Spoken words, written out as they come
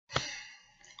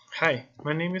Hi,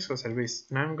 my name is Jose Luis,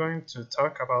 and I'm going to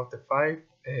talk about the five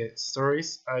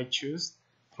stories I chose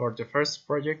for the first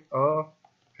project of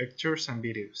lectures and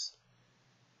videos.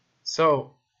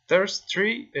 So, there's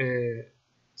three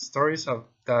stories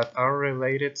that are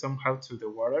related somehow to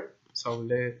the water. So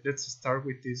let's start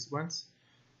with these ones.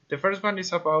 The first one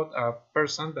is about a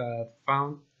person that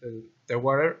found the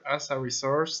water as a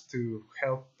resource to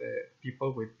help the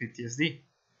people with PTSD.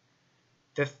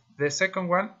 The second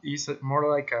one is more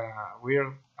like a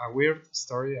weird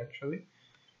story actually.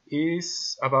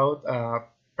 Is about a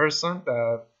person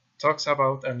that talks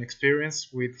about an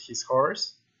experience with his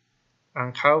horse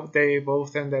and how they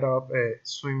both ended up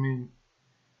swimming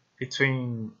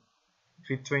between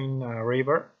between a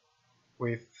river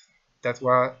with that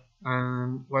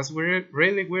was weird,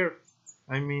 really weird.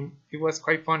 I mean, it was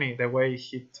quite funny the way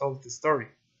he told the story.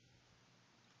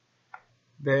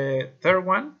 The third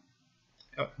one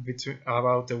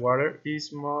about the water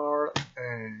is more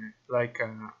like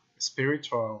a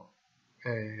spiritual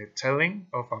telling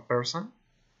of a person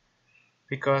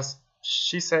because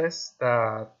she says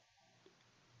that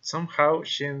somehow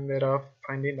she ended up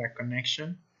finding a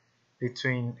connection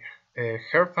between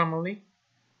her family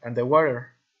and the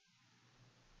water.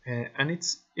 And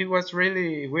it was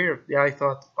really weird. Yeah, I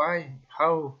thought, why,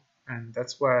 how, and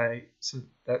that's why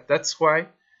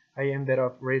I ended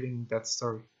up reading that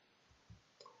story.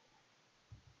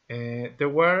 There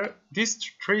were these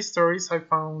three stories I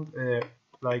found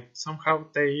like somehow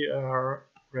they are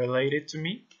related to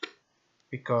me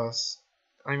because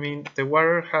I mean the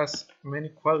water has many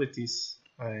qualities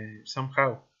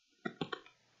somehow,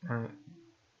 uh,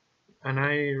 and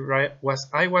I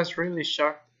was really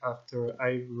shocked after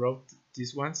I wrote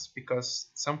these ones because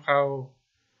somehow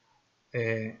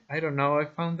I don't know, I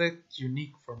found it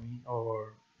unique for me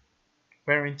or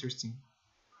very interesting.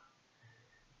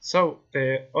 So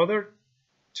the other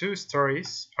two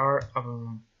stories are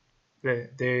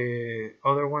the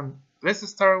other one. Let's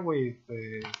start with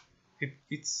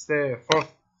it's the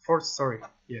fourth story.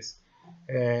 Yes,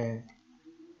 uh,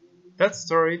 that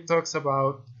story talks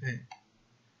about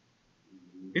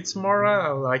it's more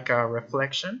like a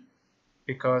reflection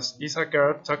because it's a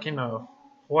girl talking of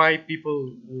why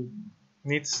people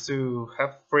needs to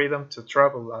have freedom to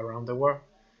travel around the world,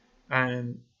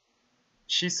 and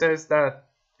she says that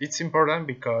it's important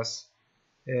because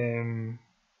um,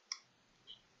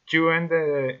 you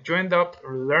end up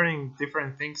learning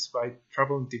different things by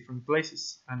traveling different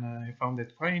places, and I found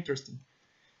it quite interesting.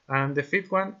 And the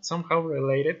fifth one, somehow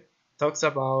related, talks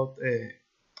about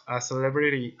a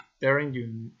celebrity there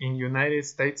in United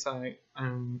States. I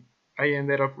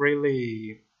ended up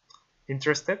really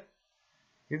interested.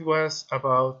 It was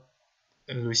about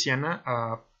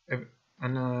Louisiana,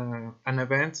 an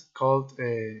event called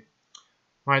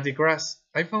Mardi Gras.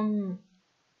 I found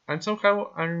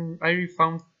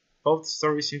both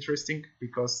stories interesting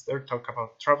because they talk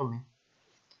about traveling.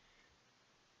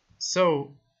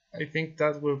 So I think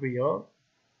that will be all.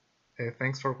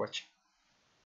 Thanks for watching.